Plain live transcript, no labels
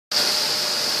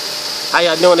How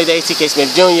y'all doing today?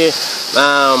 Tksmithjr.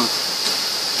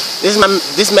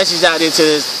 This message out there to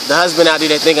the husband out there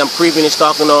that think I'm creeping and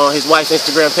stalking on his wife's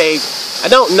Instagram page.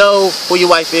 I don't know who your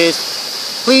wife is.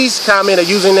 Please comment a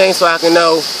username so I can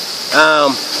know.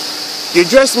 You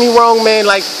addressed me wrong, man.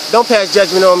 Like, don't pass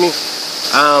judgment on me.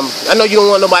 I know you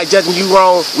don't want nobody judging you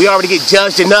wrong. We already get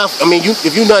judged enough. I mean,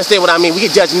 if you understand what I mean, we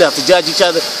get judged enough to judge each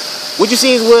other. What you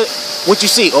see is what you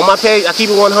see. On my page, I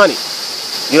keep it 100.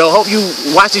 You know, hope you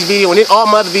watch this video and then all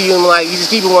my other videos, like, you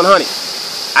just keep it 100.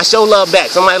 I show love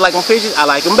back. Somebody like my pictures, I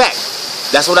like them back.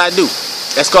 That's what I do.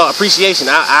 That's called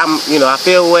appreciation. I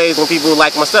feel ways when people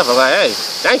like my stuff. I'm like, hey,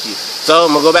 thank you. So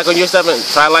I'm gonna go back on your stuff and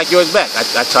try to like yours back.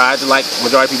 I try to like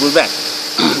majority of people's back.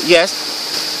 Yes,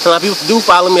 a lot of people do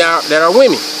follow me that are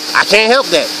women. I can't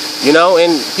help that, you know.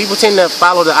 And people tend to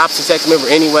follow the opposite sex member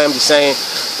anyway. I'm just saying.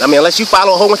 I mean, unless you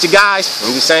follow a whole bunch of guys,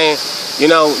 I'm just saying. You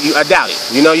know, I doubt it.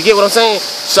 You know, you get what I'm saying?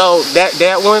 So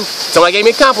that one, somebody gave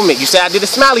me a compliment. You said I did a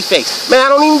smiley face. Man, I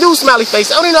don't even do smiley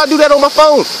face. I don't even know how to do that on my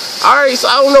phone. Alright, so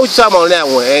I don't know what you're talking about on that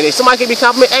one. And if somebody gave me a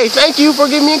compliment, hey, thank you for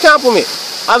giving me a compliment.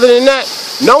 Other than that,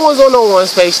 no one's on no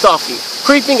one's page stalking,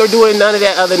 creeping, or doing none of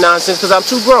that other nonsense because I'm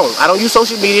too grown. I don't use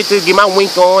social media to get my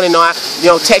wink on and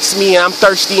text me and I'm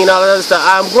thirsty and all that other stuff.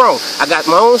 I'm grown. I got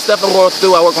my own stuff I'm going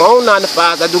through. I work my own 9 to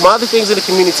 5s. I do my other things in the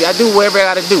community. I do whatever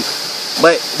I got to do.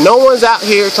 But no one's out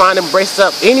here trying to brace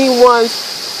up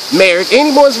anyone's marriage,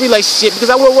 anyone's relationship,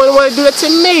 because I wouldn't want to do that to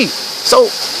me.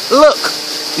 So, look,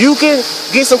 you can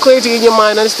get some clarity in your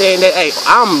mind, understand that, hey,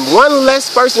 I'm one less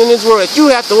person in this world that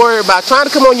you have to worry about trying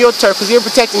to come on your turf because you're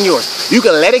protecting yours. You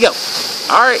can let it go.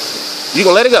 All right? You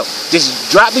can let it go.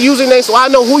 Just drop the username so I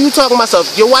know who you talking about. So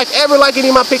if your wife ever like any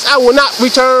of my pics, I will not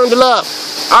return the love.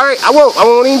 All right, I won't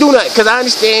even do nothing because I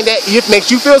understand that it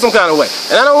makes you feel some kind of way.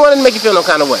 And I don't want to make you feel no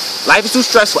kind of way. Life is too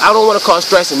stressful. I don't want to cause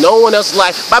stress in no one else's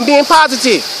life by being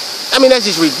positive. I mean, that's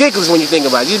just ridiculous when you think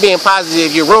about it. Just being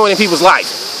positive, you're ruining people's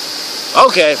life.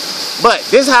 Okay, but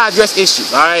this is how I address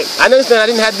issues, all right? I understand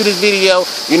I didn't have to do this video,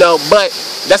 you know, but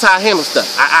that's how I handle stuff.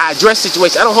 I address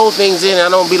situations. I don't hold things in. I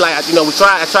don't be like, you know,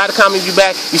 I try to comment you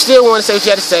back. You still want to say what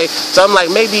you had to say. So I'm like,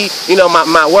 maybe, you know,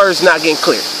 my words not getting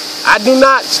clear. I do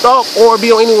not stalk or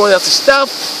be on anyone else's stuff.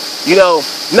 You know,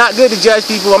 not good to judge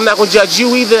people. I'm not going to judge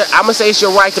you either. I'm going to say it's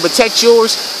your right to protect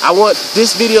yours. I want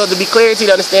this video to be clarity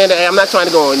to understand that hey, I'm not trying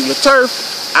to go on your turf.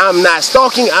 I'm not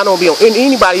stalking. I don't be on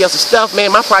anybody else's stuff,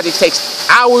 man. My project takes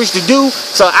hours to do,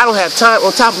 so I don't have time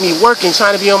on top of me working,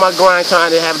 trying to be on my grind,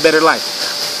 trying to have a better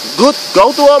life. Go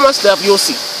through all my stuff, you'll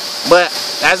see. But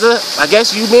I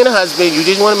guess you being a husband, you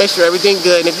just want to make sure everything's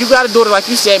good. And if you got a daughter, like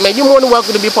you said, man, you're more than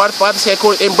welcome to be a part of Father's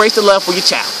Headquarters. Embrace the love for your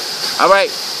child. All right?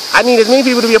 I need as many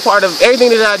people to be a part of everything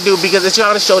that I do because it's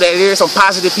trying to show that there are some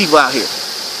positive people out here.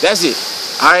 That's it.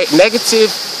 All right?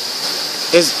 Negative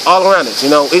is all around us, you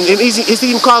know. It's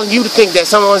even causing you to think that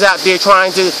someone's out there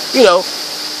trying to, you know,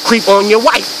 creep on your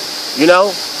wife, you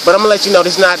know. But I'm going to let you know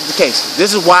this is not the case.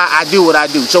 This is why I do what I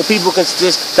do. So people can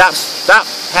just stop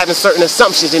having certain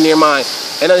assumptions in their mind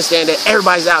and understand that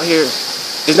everybody's out here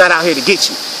is not out here to get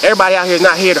you. Everybody out here is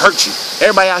not here to hurt you.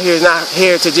 Everybody out here is not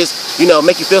here to just, you know,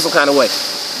 make you feel some kind of way.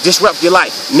 Disrupt your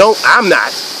life. No, I'm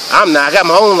not. I got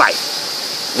my own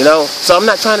life, you know. So I'm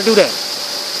not trying to do that.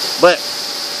 But,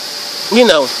 you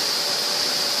know,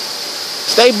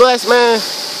 stay blessed, man.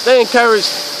 Stay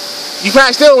encouraged. You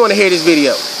probably still don't want to hear this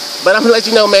video. But I'm going to let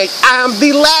you know, man, I'm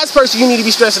the last person you need to be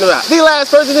stressing about. The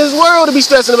last person in this world to be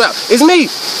stressing about is me.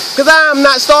 Because I'm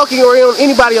not stalking or on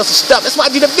anybody else's stuff. That's why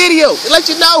I did a video to let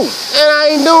you know. And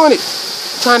I ain't doing it.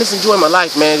 I'm trying to just enjoy my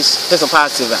life, man. Just get some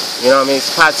positive out. You know what I mean?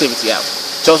 Some positivity out.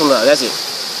 Show some love. That's it.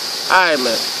 All right,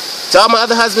 man. To all my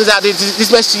other husbands out there,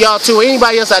 this message to y'all too, or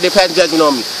anybody else out there passing judgment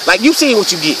on me. Like, you seen what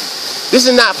you get. This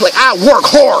is not play. I work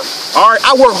hard. All right?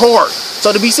 I work hard. So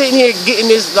to be sitting here getting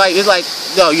this, like, it's like,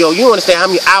 yo, you don't understand how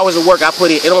many hours of work I put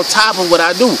in. And on top of what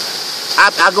I do,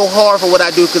 I go hard for what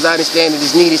I do because I understand that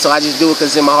it's needed. So I just do it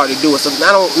because it's in my heart to do it. So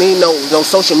I don't need no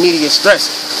social media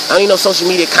stress. I don't need no social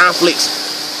media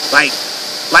conflicts. Like,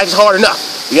 life is hard enough.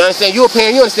 You understand? You're a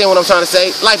parent. You understand what I'm trying to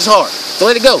say. Life is hard. So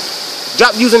let it go.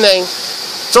 Drop username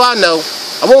so I know.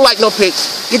 I won't like no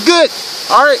pics. You're good.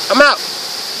 All right, I'm out.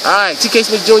 All right,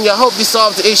 Tksmithjr. I hope this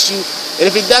solves the issue. And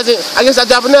if it doesn't, I guess I'll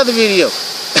drop another video.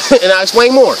 And I'll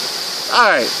explain more.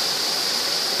 Alright.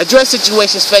 Address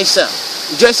situations face up.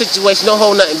 Address situations, don't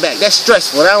hold nothing back. That's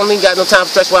stressful. I don't even got no time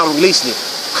for stress while I'm releasing it.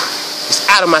 It's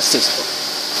out of my system.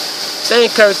 Stay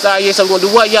encouraged out here. So we're going to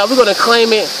do what, y'all? We're going to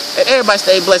claim it. And everybody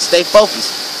stay blessed, stay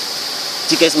focused.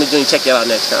 Tksmithjr. Check y'all out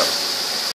next time.